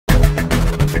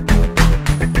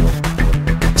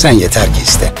Sen yeter ki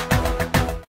iste.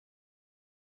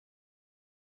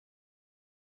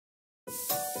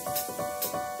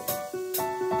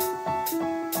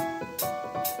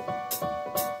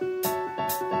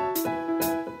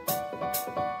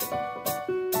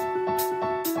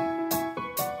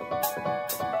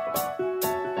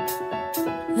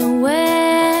 The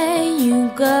way you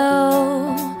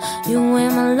go, you win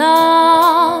my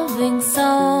loving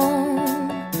soul.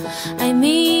 I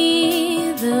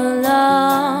meet the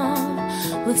love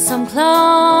with some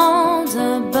clouds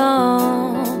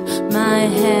above my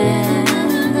head.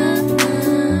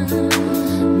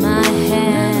 My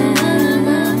head,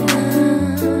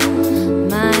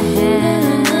 my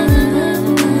head,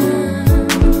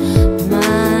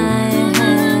 my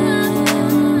head.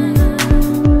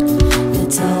 You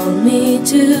told me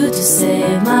to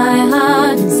save my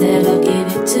heart, instead I'll give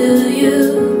it to you.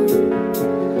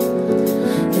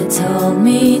 You told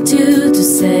me to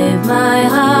save my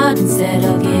heart, instead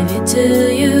I'll give it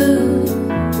to you.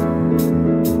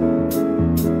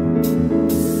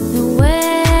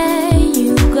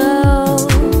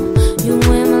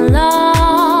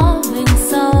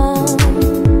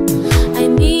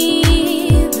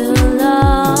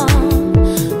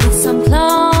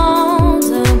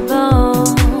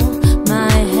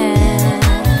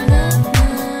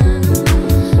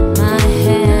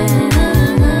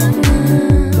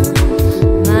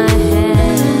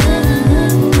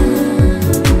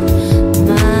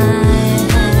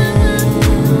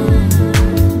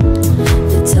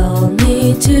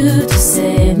 To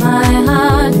save my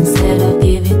heart, instead I'll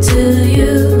give it to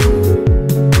you.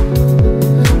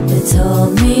 They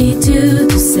told me to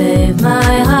save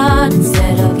my heart,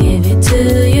 instead I'll give it to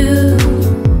you.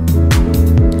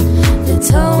 They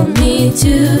told me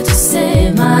to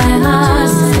save my heart,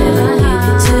 instead I'll give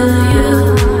it to you.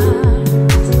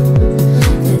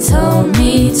 They told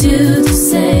me to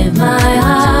save my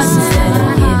heart, instead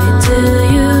I'll give it to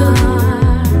you.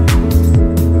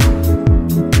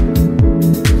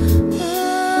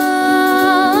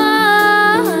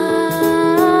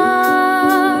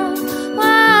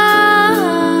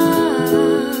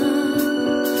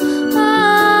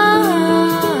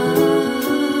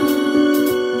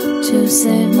 To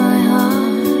save my heart.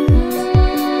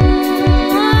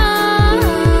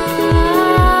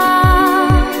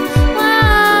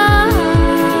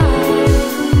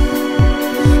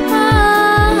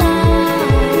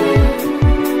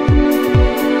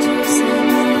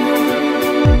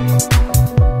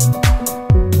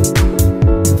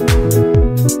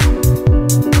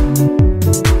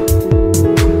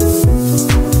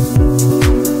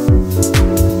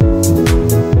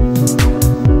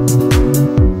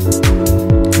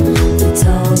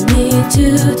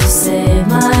 To save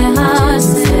my heart,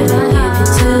 instead I'll give it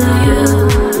to you.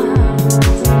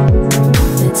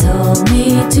 They told me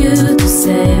to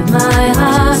save my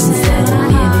heart, instead I'll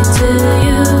give it to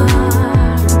you.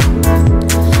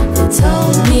 They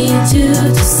told me to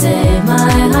save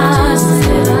my heart,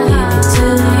 instead I'll give it to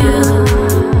you.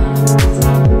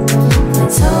 They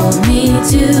told me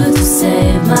to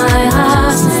save my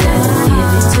heart, instead I'll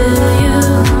give it to you.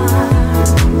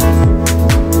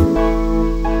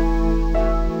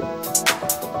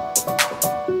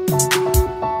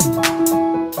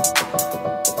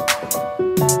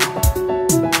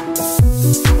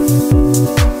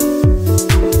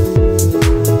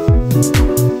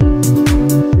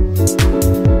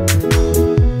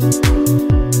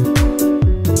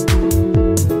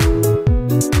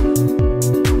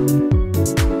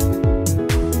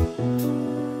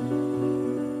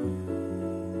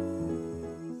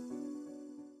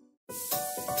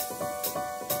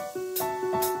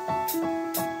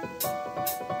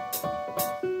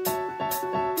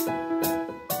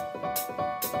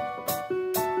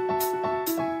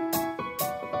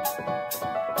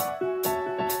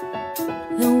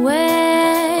 The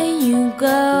way you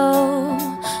go,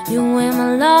 you win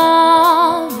my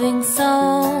loving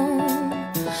soul.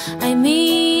 I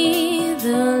meet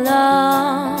the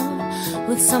love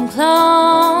with some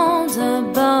clouds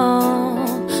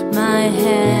above my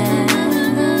head.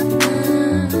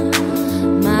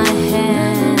 My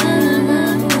head,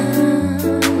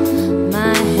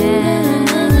 my head,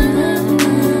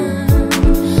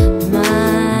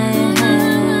 my head.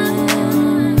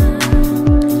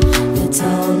 They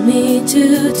told me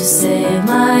to save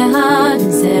my heart,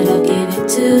 instead I'll give it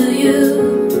to you.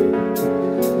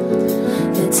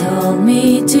 They told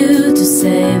me to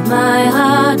save my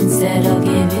heart, instead I'll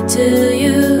give it to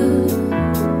you.